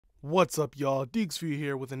What's up, y'all? DeegsView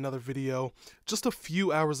here with another video. Just a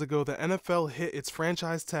few hours ago, the NFL hit its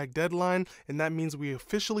franchise tag deadline, and that means we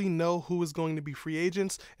officially know who is going to be free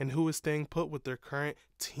agents and who is staying put with their current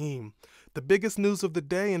team. The biggest news of the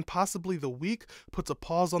day and possibly the week puts a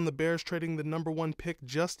pause on the Bears trading the #1 pick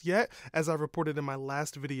just yet, as I reported in my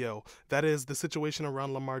last video. That is the situation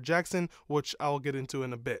around Lamar Jackson, which I'll get into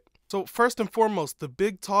in a bit. So first and foremost, the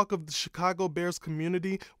big talk of the Chicago Bears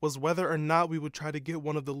community was whether or not we would try to get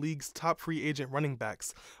one of the league's top free agent running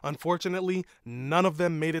backs. Unfortunately, none of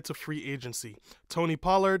them made it to free agency. Tony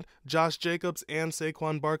Pollard, Josh Jacobs, and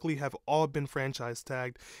Saquon Barkley have all been franchise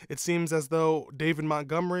tagged. It seems as though David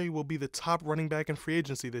Montgomery will be the top running back in free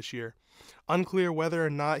agency this year. Unclear whether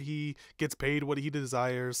or not he gets paid what he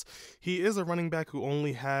desires. He is a running back who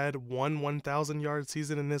only had one 1,000-yard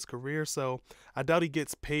season in his career, so I doubt he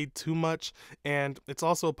gets paid too much, and it's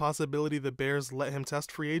also a possibility the Bears let him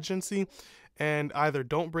test free agency and either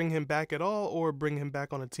don't bring him back at all or bring him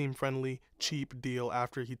back on a team-friendly, cheap deal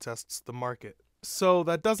after he tests the market. So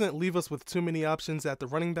that doesn't leave us with too many options at the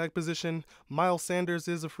running back position. Miles Sanders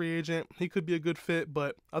is a free agent. He could be a good fit,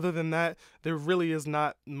 but other than that, there really is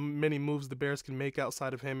not many moves the Bears can make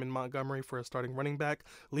outside of him and Montgomery for a starting running back,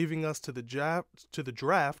 leaving us to the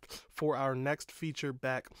draft for our next feature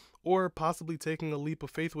back, or possibly taking a leap of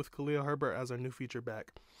faith with Khalil Herbert as our new feature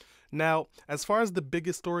back. Now, as far as the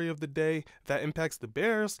biggest story of the day that impacts the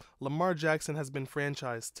Bears, Lamar Jackson has been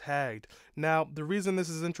franchise tagged. Now, the reason this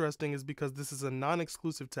is interesting is because this is a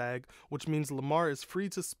non-exclusive tag, which means Lamar is free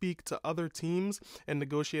to speak to other teams and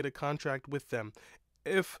negotiate a contract with them.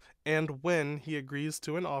 If and when he agrees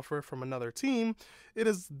to an offer from another team, it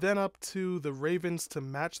is then up to the Ravens to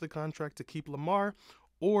match the contract to keep Lamar,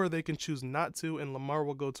 or they can choose not to, and Lamar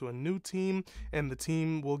will go to a new team, and the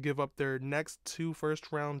team will give up their next 2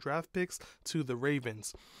 first-round draft picks to the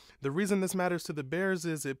Ravens. The reason this matters to the Bears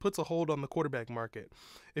is it puts a hold on the quarterback market.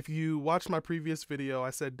 If you watched my previous video,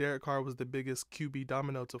 I said Derek Carr was the biggest QB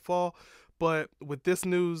domino to fall, but with this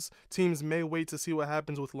news, teams may wait to see what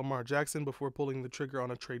happens with Lamar Jackson before pulling the trigger on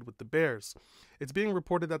a trade with the Bears. It's being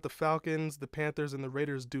reported that the Falcons, the Panthers, and the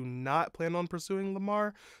Raiders do not plan on pursuing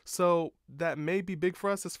Lamar, so that may be big for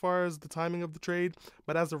us as far as the timing of the trade,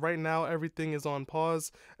 but as of right now, everything is on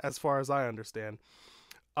pause as far as I understand.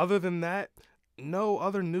 Other than that, no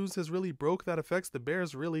other news has really broke that affects the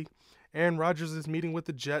Bears, really. Aaron Rodgers is meeting with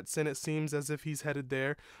the Jets, and it seems as if he's headed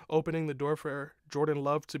there, opening the door for Jordan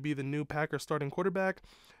Love to be the new Packers starting quarterback.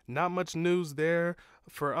 Not much news there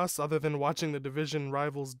for us other than watching the division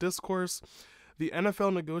rivals discourse. The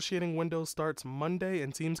NFL negotiating window starts Monday,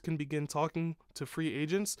 and teams can begin talking to free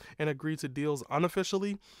agents and agree to deals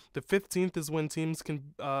unofficially. The 15th is when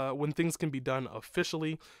when things can be done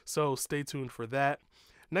officially, so stay tuned for that.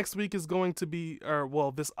 Next week is going to be,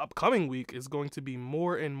 this upcoming week is going to be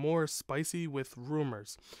more and more spicy with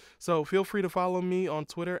rumors. So feel free to follow me on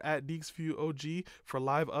Twitter at DeegsViewOG for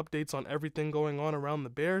live updates on everything going on around the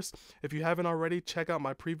Bears. If you haven't already, check out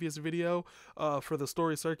my previous video for the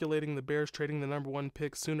story circulating the Bears trading the #1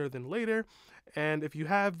 pick sooner than later. And if you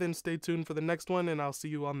have, then stay tuned for the next one, and I'll see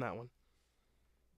you on that one.